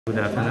Good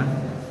afternoon.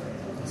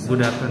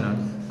 Good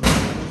afternoon.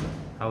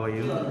 How are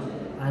you?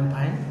 I'm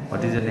fine.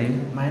 What is your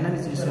name? My name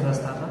is Ishwor Raj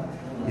Thapa.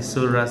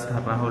 Ishwor Raj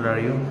Thapa. How old are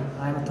you?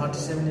 I'm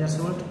 37 years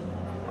old.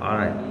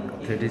 Alright,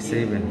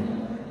 37.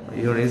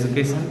 Your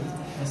education?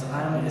 Yes,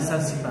 I am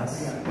SLC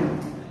pass.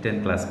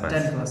 10 class pass.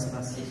 10 class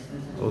pass.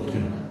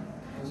 Okay.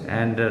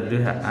 And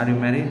are you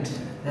married?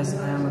 Yes,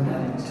 I am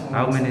married.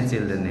 How many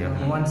children you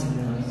have? One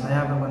child. I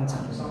have one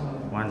child.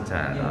 One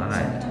child.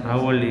 Alright. How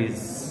old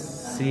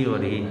is she or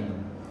he?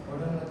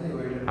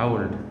 How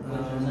old?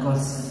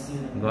 Girls.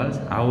 Girls?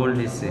 How old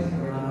is she?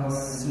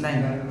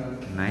 9.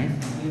 9?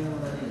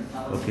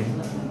 Okay.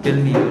 Tell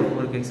me your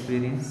work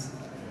experience.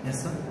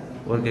 Yes, sir.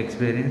 Work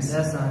experience?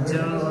 Yes,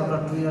 general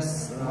worker 2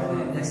 years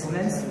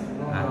experience.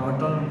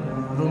 Hotel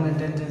room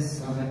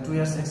attendance 2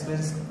 years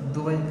experience.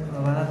 Dubai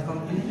Bharat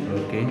company.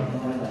 Okay.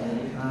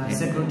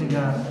 Security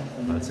guard.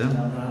 Also?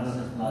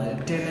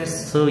 10 years.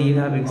 So you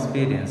have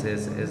experience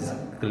as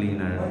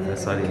cleaner, room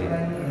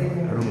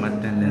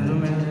attendant.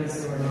 Room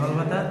attendance.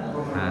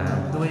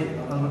 Dubai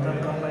Bharat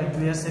company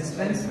 2 years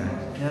experience.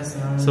 Yes.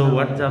 So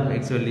what job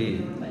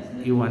actually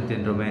you want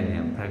in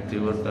Romania? Factory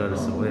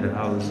workers,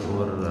 warehouse,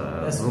 or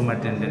room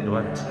attendant?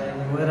 What?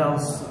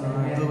 Warehouse.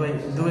 Dubai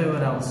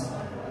warehouse.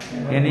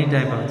 Any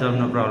type of job,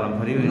 no problem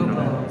for you. No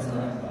problem.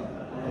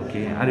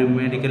 Okay. Are you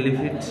medically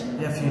fit?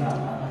 Yeah, fit.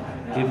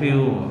 If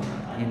you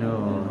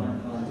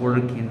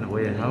work in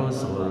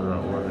warehouse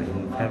or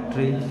in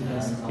factory,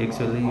 Yes.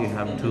 actually you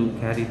have to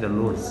carry the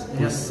loads,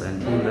 Yes.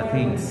 and do the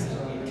things.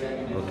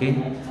 Okay,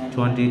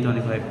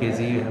 20-25 kg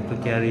you have to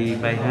carry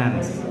by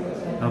hands.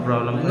 No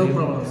problem for No you?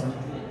 problem, sir.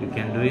 You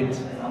can do it?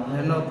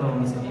 No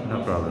problem, sir.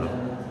 No problem.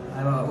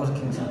 I'm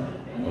working, sir.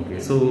 Okay,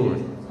 so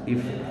if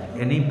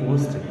any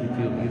post, if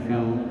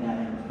you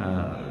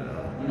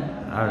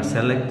are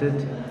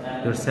selected,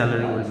 your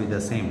salary will be the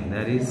same.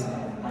 That is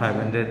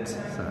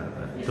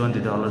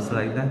 $520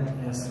 like that.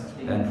 Yes, sir.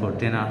 And for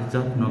 10 hours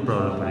job, no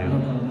problem for No you.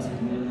 problem, sir.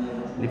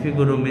 If you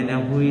go to Romania,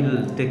 who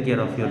will take care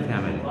of your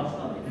family?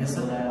 Yes,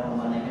 sir.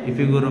 If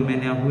you go to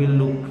Romania, who will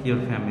look your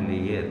family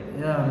here?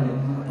 Yeah,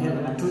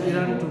 to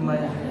Iran to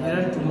money,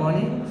 to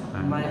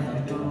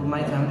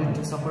my family,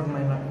 to support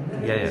my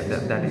family. Yeah,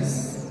 that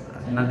is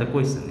not the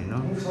question,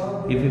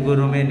 If you go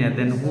to Romania,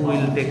 then who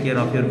will take care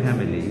of your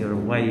family? Your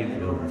wife,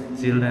 your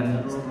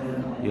children,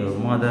 your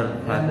mother,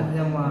 father? I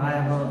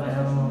have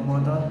a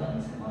mother,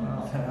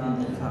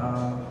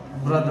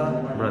 brother.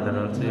 Brother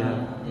also,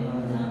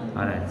 yeah.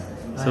 Alright.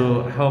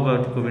 So how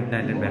about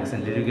COVID-19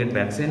 vaccine? Did you get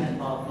vaccine?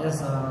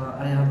 Yes,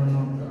 I have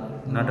no.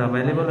 Not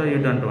available, or you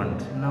don't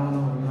want? No.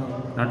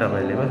 Not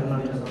available?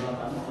 Not.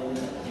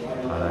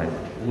 Alright.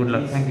 Good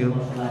luck. Thank you.